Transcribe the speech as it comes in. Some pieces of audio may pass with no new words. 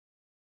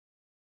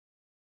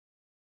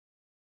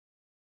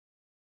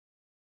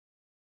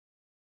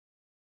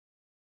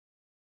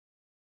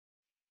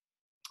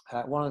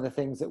one of the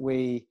things that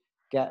we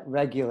get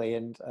regularly,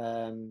 and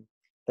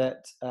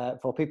that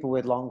for people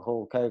with long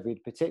haul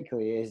COVID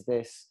particularly, is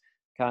this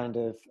kind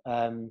of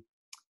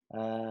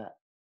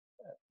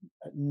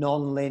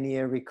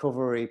non-linear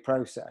recovery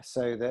process,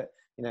 so that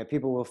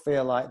people will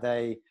feel like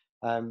they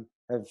have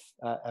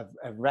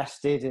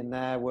rested, in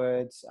their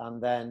words,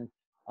 and then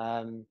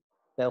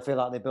they'll feel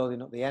like they're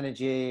building up the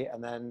energy,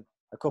 and then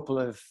a couple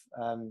of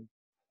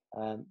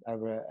a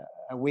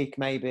week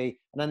maybe,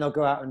 and then they'll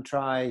go out and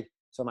try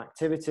some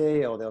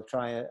activity, or they'll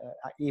try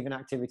even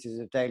activities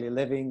of daily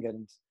living,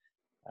 and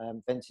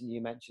Vincent,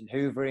 you mentioned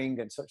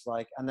hoovering and such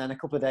like, and then a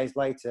couple of days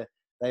later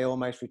they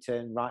almost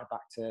return right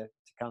back to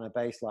kind of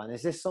baseline.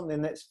 Is this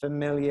something that's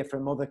familiar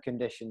from other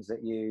conditions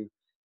that you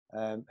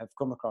have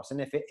come across? And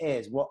if it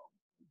is, what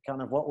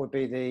would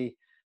be the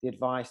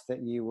advice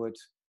that you would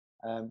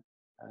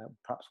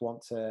perhaps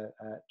want to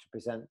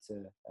present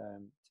to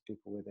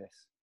people with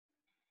this?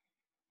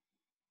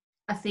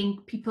 I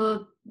think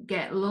people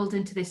get lulled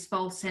into this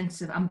false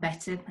sense of I'm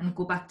better and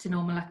go back to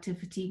normal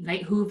activity,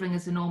 like hoovering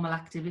is a normal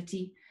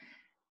activity.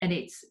 And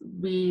it's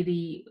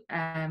really,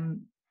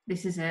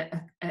 this is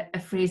a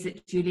phrase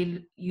that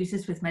Julie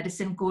uses with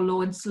medicine: go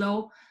low and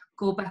slow,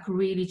 go back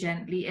really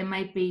gently. It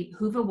might be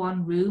hoover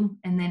one room,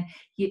 and then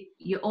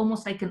you're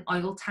almost like an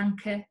oil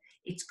tanker.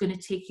 It's going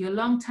to take you a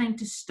long time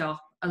to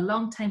stop, a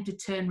long time to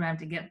turn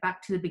around and get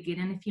back to the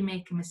beginning if you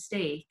make a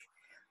mistake,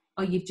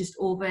 or you've just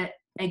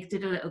over-egged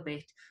it a little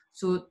bit.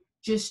 So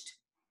just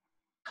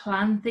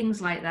plan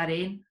things like that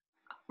in.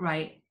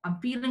 Right, I'm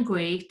feeling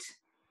great.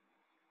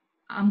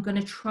 I'm going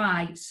to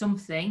try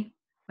something,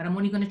 but I'm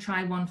only going to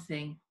try one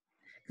thing.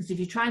 Because if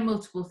you try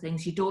multiple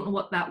things, you don't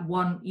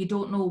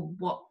know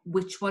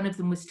which one of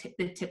them was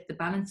that tipped the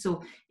balance.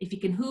 So if you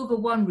can hoover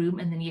one room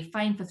and then you're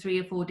fine for 3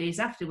 or 4 days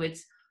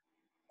afterwards,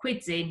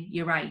 quids in,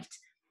 you're right.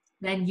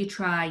 Then you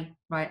try,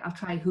 right, I'll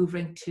try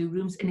hoovering 2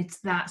 rooms, and it's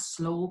that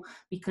slow,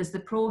 because the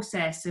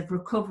process of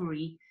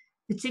recovery,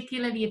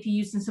 particularly if you're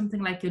using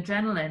something like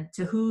adrenaline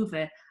to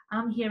hoover,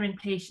 I'm hearing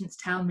patients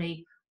tell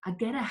me, I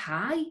get a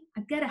high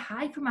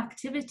from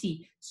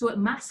activity. So it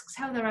masks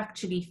how they're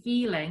actually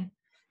feeling.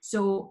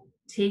 So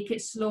take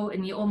it slow,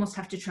 and you almost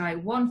have to try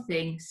one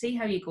thing, see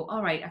how you go.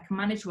 All right, I can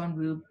manage 1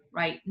 room.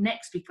 Right,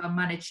 next week I'll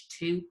manage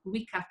 2. The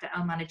week after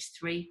I'll manage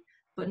 3,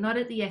 but not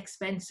at the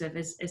expense of,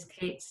 as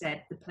Kate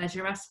said, the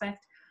pleasure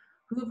aspect.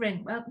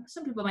 Hoovering, well,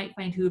 some people might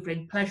find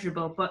hoovering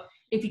pleasurable, but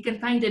if you can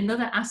find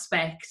another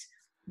aspect,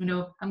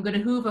 I'm going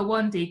to hoover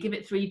 1 day, give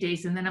it 3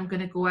 days, and then I'm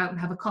going to go out and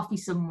have a coffee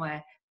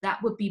somewhere.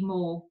 That would be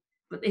more.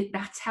 But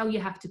that's how you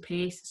have to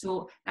pace.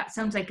 So that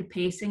sounds like a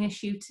pacing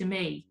issue to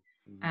me.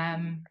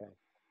 Okay.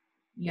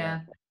 Yeah.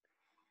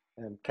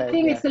 I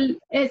think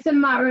it's a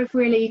matter of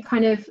really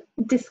kind of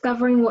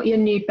discovering what your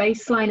new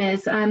baseline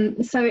is.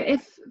 So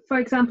if, for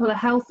example, a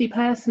healthy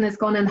person has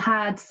gone and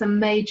had some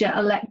major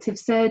elective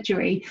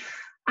surgery,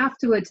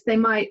 afterwards they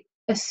might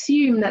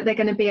assume that they're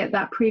going to be at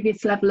that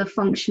previous level of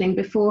functioning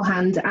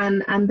beforehand,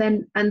 and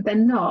then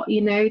not.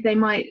 They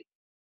might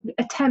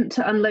attempt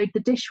to unload the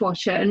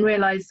dishwasher and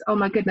realize, oh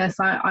my goodness,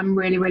 I'm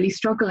really, really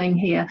struggling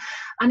here.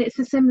 And it's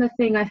a similar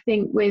thing, I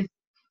think, with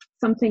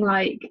something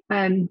like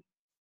I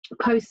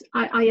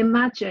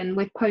imagine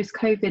with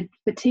post-COVID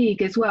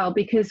fatigue as well,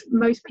 because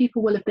most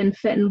people will have been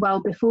fit and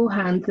well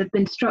beforehand. They've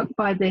been struck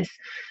by this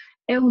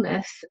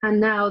illness,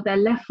 and now they're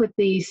left with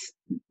this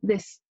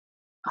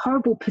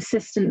horrible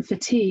persistent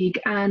fatigue,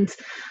 and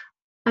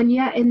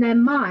yet in their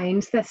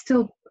minds they're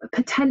still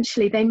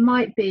potentially, they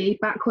might be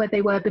back where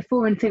they were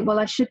before and think, well,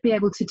 I should be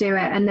able to do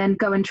it, and then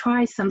go and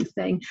try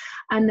something,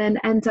 and then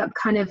end up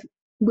kind of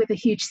with a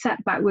huge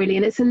setback, really.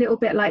 And it's a little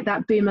bit like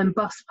that boom and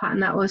bust pattern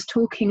that I was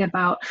talking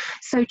about.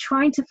 So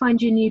trying to find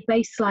your new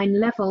baseline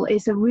level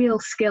is a real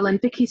skill, and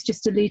Vicky's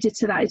just alluded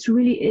to that. It's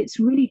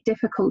really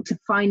difficult to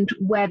find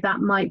where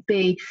that might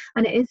be,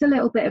 and it is a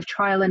little bit of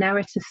trial and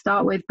error to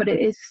start with, but it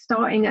is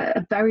starting at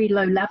a very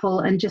low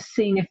level and just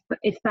seeing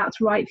if that's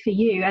right for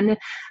you, and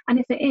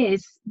if it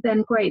is,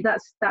 then great.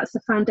 That's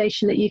the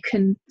foundation that you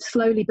can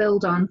slowly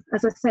build on,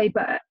 as I say.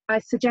 But I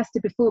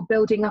suggested before,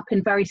 building up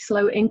in very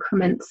slow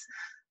increments,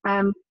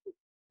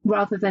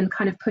 rather than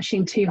kind of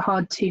pushing too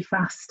hard too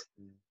fast.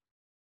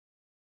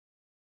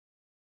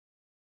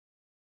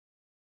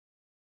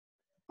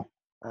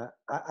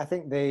 I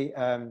think the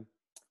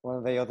one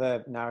of the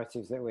other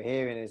narratives that we're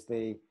hearing is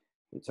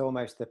it's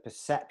almost the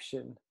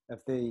perception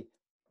of the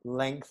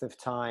length of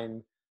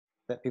time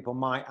that people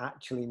might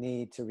actually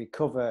need to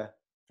recover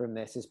from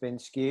this has been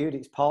skewed.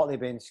 It's partly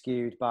been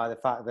skewed by the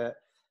fact that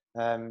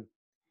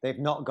they've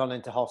not gone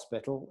into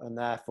hospital, and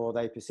therefore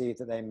they perceive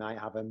that they might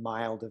have a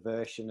milder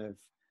version of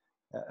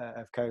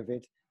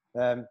COVID.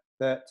 And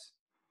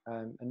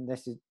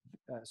this is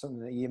something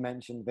that you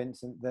mentioned,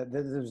 Vincent, that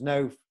there's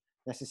no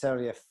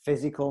necessarily a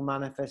physical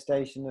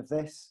manifestation of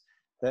this,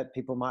 that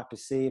people might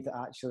perceive that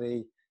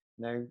actually,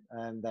 they're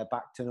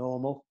back to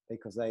normal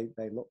because they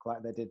look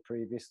like they did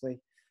previously.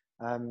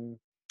 How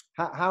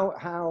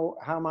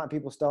might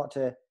people start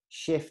to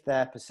shift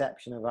their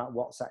perception about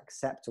what's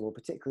acceptable,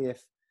 particularly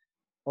if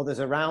others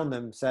around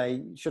them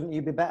say, shouldn't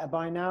you be better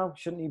by now?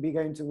 Shouldn't you be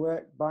going to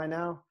work by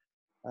now?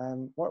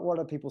 What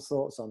are people's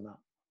thoughts on that?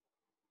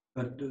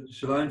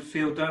 Shall I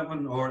field that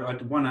one, or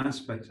one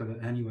aspect of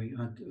it anyway?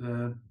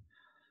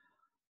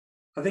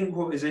 I think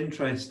what is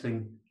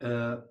interesting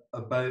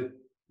about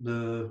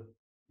the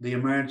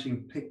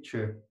emerging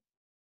picture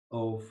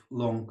of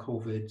long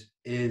COVID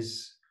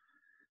is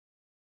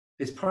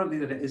it's partly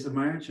that it is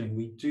emerging.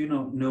 We do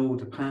not know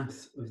the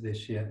path of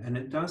this yet, and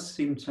it does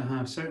seem to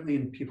have, certainly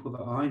in people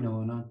that I know,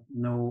 and I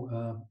know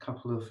a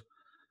couple of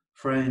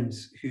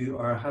friends who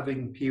are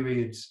having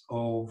periods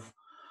of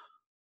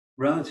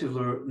relative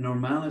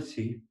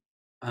normality,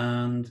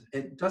 and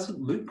it doesn't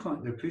look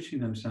like they're pushing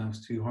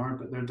themselves too hard,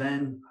 but they're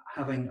then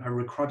having a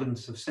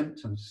recrudescence of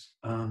symptoms.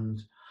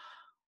 And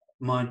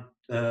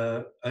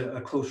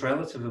a close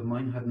relative of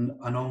mine had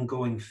an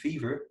ongoing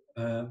fever,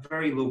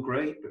 very low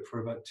grade, but for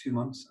about 2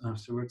 months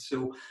afterwards.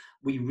 So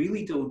we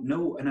really don't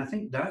know, and I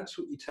think that's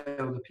what you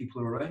tell the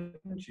people around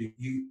you.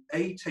 You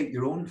take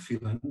your own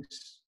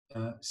feelings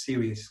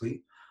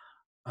seriously,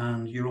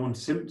 and your own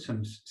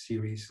symptoms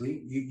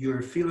seriously.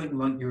 You're feeling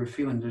like you're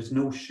feeling. There's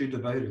no should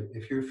about it.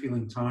 If you're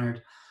feeling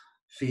tired,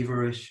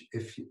 feverish,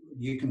 if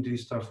you can do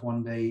stuff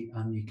one day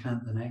and you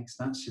can't the next,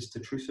 that's just the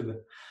truth of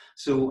it.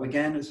 So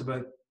again, it's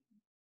about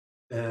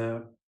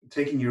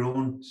taking your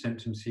own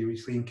symptoms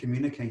seriously and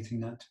communicating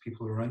that to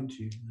people around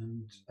you.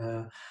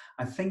 And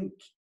I think,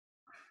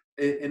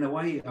 in a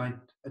way,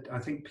 I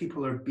think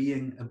people are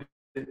being a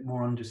bit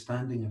more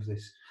understanding of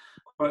this.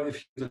 Quite a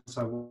few of us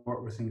I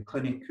work with in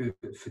clinic who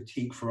get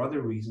fatigue for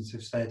other reasons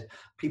have said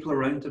people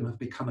around them have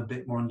become a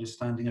bit more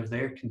understanding of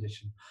their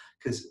condition,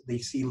 because they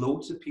see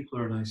loads of people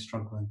are now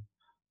struggling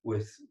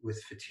with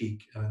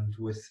fatigue and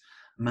with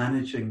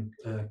managing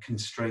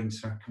constrained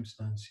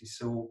circumstances.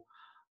 So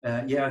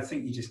yeah, I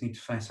think you just need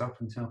to face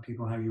up and tell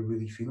people how you're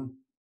really feeling.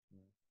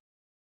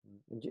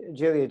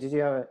 Julia, did you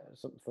have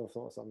some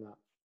thoughts on that?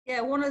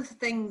 Yeah, one of the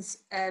things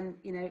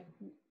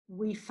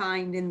we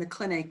find in the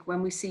clinic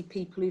when we see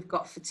people who've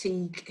got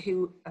fatigue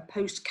who are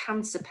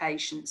post-cancer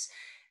patients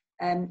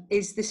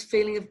is this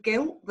feeling of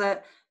guilt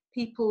that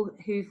people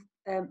who've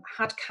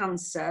had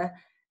cancer,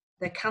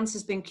 their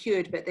cancer's been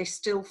cured, but they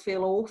still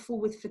feel awful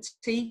with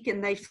fatigue,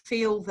 and they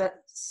feel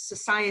that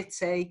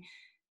society,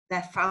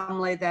 their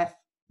family, their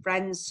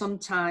friends,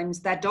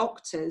 sometimes their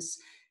doctors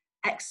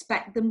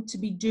expect them to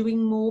be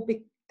doing more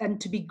and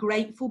to be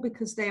grateful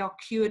because they are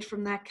cured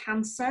from their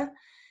cancer.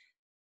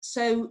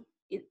 So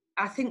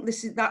I think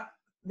the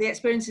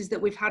experiences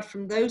that we've had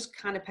from those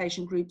kind of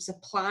patient groups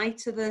apply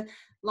to the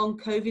long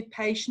COVID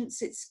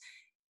patients.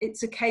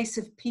 It's a case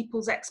of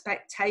people's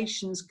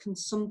expectations can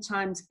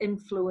sometimes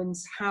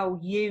influence how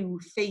you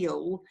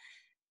feel,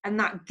 and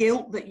that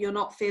guilt that you're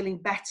not feeling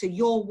better.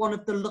 You're one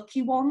of the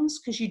lucky ones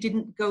because you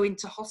didn't go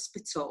into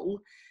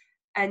hospital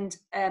and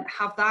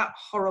have that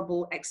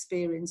horrible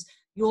experience.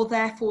 You're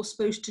therefore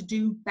supposed to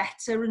do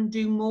better and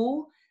do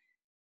more.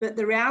 But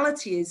the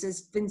reality is,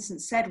 as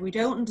Vincent said, we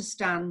don't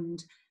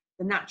understand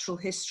the natural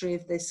history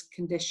of this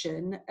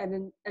condition.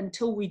 And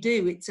until we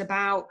do, it's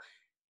about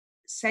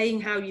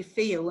saying how you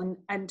feel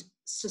and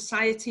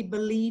society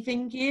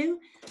believing you,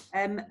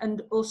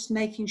 and us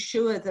making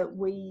sure that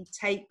we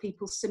take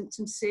people's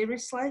symptoms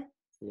seriously.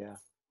 Yeah,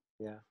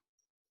 yeah.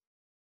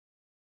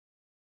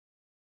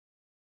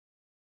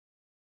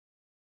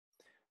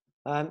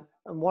 And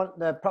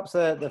perhaps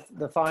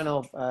the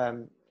final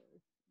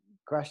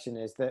question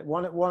is that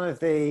one of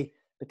the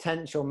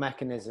potential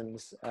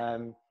mechanisms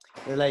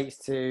relates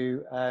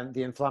to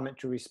the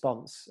inflammatory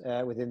response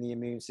within the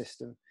immune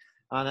system.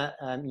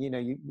 And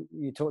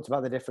you talked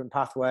about the different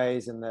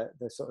pathways and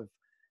the sort of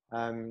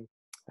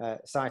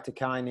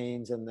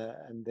cytokinins and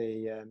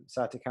the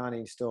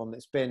cytokine storm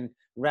that's been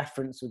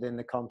referenced within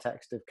the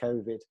context of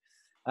COVID.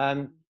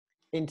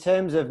 In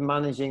terms of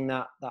managing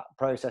that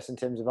process, in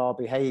terms of our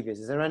behaviours,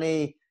 is there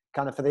any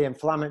kind of, for the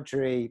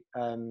inflammatory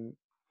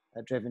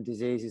driven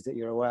diseases that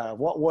you're aware of,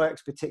 what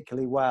works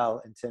particularly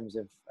well in terms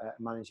of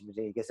managing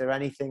fatigue? Is there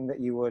anything that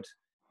you would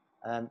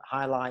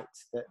highlight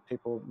that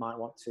people might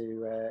want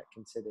to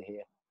consider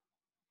here?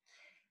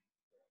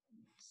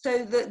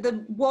 So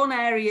the one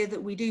area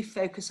that we do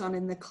focus on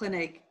in the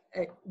clinic,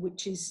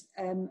 which is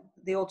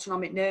the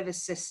autonomic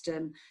nervous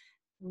system,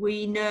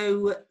 we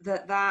know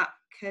that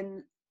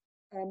can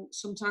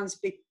sometimes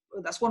be,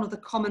 that's one of the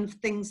common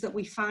things that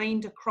we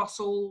find across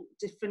all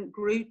different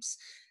groups,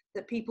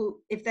 that people,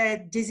 if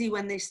they're dizzy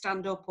when they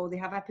stand up or they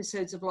have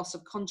episodes of loss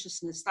of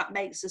consciousness, that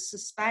makes us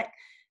suspect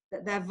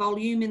that their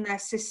volume in their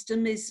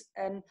system is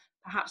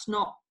perhaps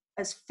not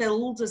as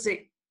filled as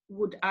it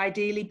would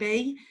ideally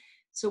be.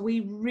 So we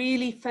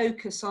really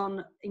focus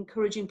on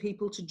encouraging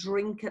people to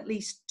drink at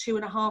least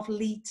 2.5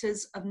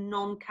 litres of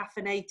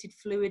non-caffeinated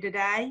fluid a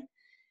day.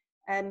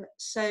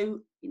 So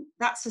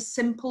that's a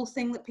simple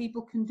thing that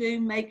people can do.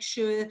 Make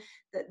sure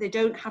that they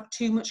don't have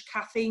too much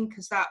caffeine,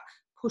 because that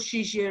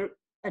pushes you,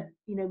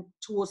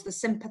 towards the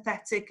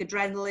sympathetic,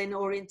 adrenaline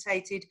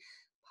orientated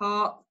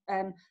part.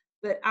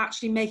 But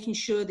actually making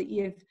sure that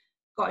you've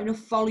got enough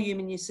volume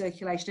in your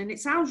circulation. And it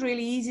sounds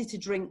really easy to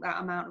drink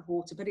that amount of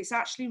water, but it's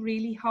actually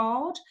really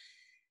hard.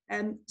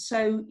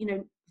 So, you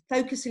know,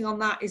 focusing on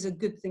that is a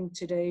good thing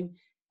to do,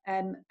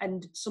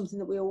 and something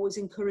that we always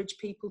encourage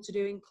people to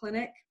do in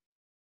clinic.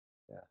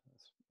 Yeah,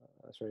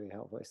 that's really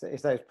helpful.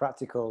 It's those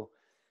practical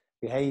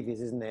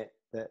behaviours, isn't it,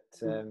 that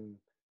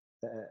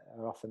that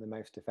are often the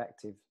most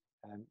effective.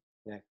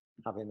 You know,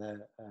 having a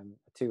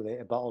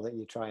 2-litre bottle that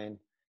you try and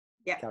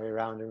carry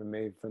around and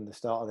remove from the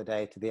start of the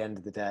day to the end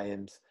of the day,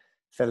 and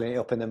filling it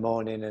up in the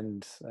morning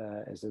and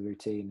as a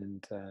routine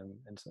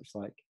and such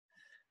like.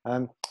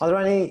 Are there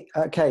any,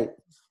 Kate?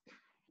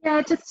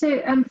 Yeah, just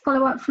to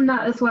follow up from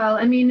that as well.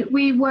 I mean,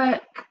 we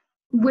work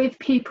with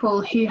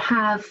people who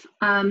have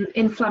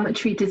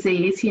inflammatory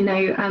disease. You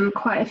know,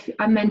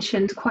 I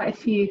mentioned quite a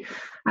few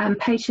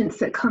patients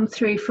that come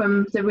through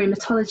from the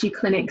rheumatology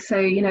clinic. So,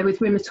 you know, with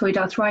rheumatoid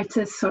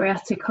arthritis,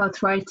 psoriatic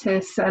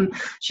arthritis,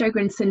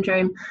 Sjogren's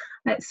syndrome,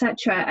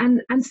 etc.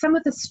 And some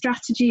of the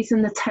strategies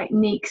and the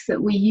techniques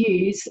that we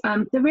use,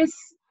 there is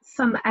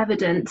some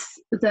evidence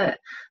that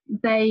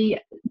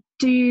they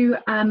do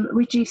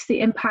reduce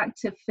the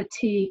impact of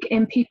fatigue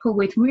in people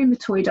with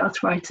rheumatoid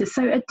arthritis.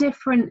 So a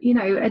different, you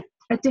know,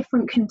 a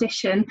different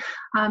condition,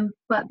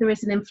 but there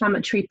is an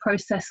inflammatory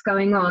process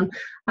going on.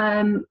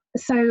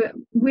 So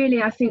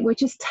really, I think we're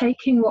just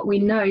taking what we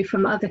know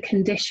from other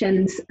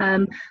conditions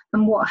and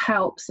what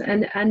helps,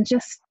 and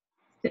just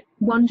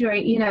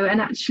wondering, you know, and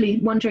actually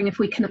wondering if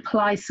we can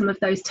apply some of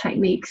those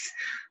techniques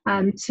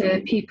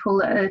to people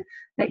that are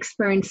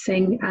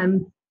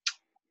experiencing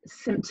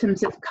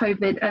symptoms of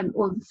COVID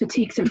or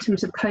fatigue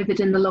symptoms of COVID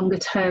in the longer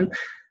term.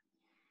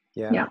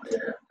 Yeah.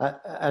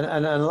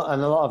 And a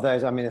lot of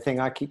those, I mean, the thing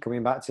I keep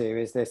coming back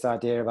to is this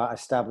idea about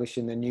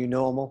establishing the new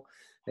normal,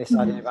 this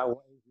idea about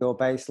what is your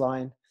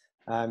baseline,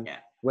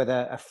 with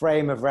a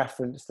frame of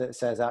reference that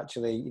says,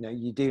 actually, you know,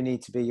 you do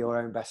need to be your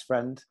own best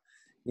friend.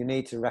 You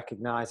need to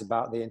recognize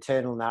about the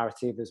internal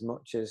narrative as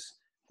much as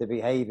the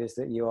behaviors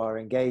that you are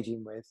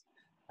engaging with.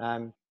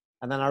 And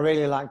then I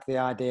really like the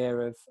idea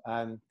of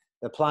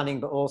the planning,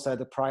 but also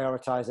the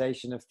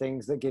prioritization of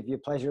things that give you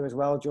pleasure as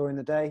well during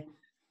the day.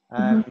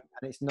 And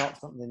it's not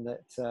something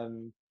that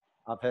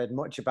I've heard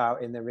much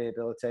about in the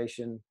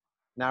rehabilitation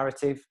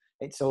narrative.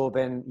 It's all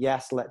been,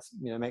 yes, let's,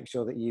 you know, make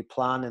sure that you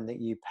plan and that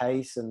you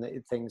pace and that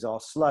things are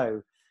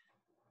slow.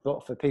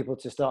 But for people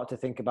to start to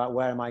think about,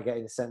 where am I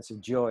getting a sense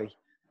of joy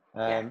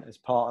as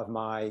part of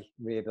my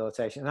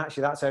rehabilitation? And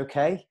actually, that's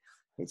okay.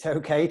 It's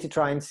okay to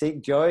try and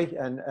seek joy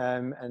and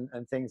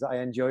things that I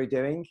enjoy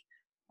doing.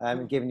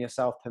 And giving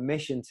yourself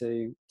permission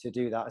to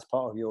do that as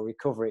part of your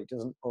recovery. It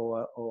doesn't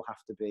all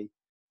have to be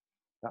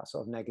that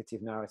sort of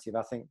negative narrative.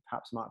 I think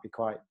perhaps might be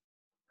quite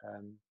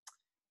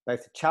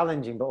both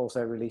challenging, but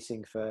also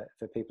releasing for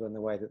people in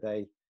the way that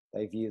they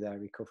view their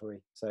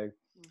recovery. So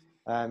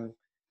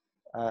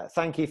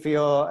thank you for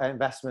your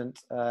investment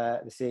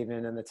this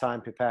evening and the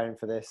time preparing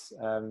for this.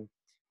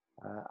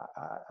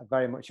 I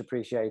very much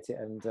appreciate it,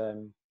 and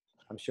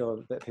I'm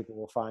sure that people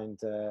will find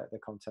the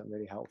content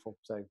really helpful.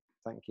 So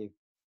thank you.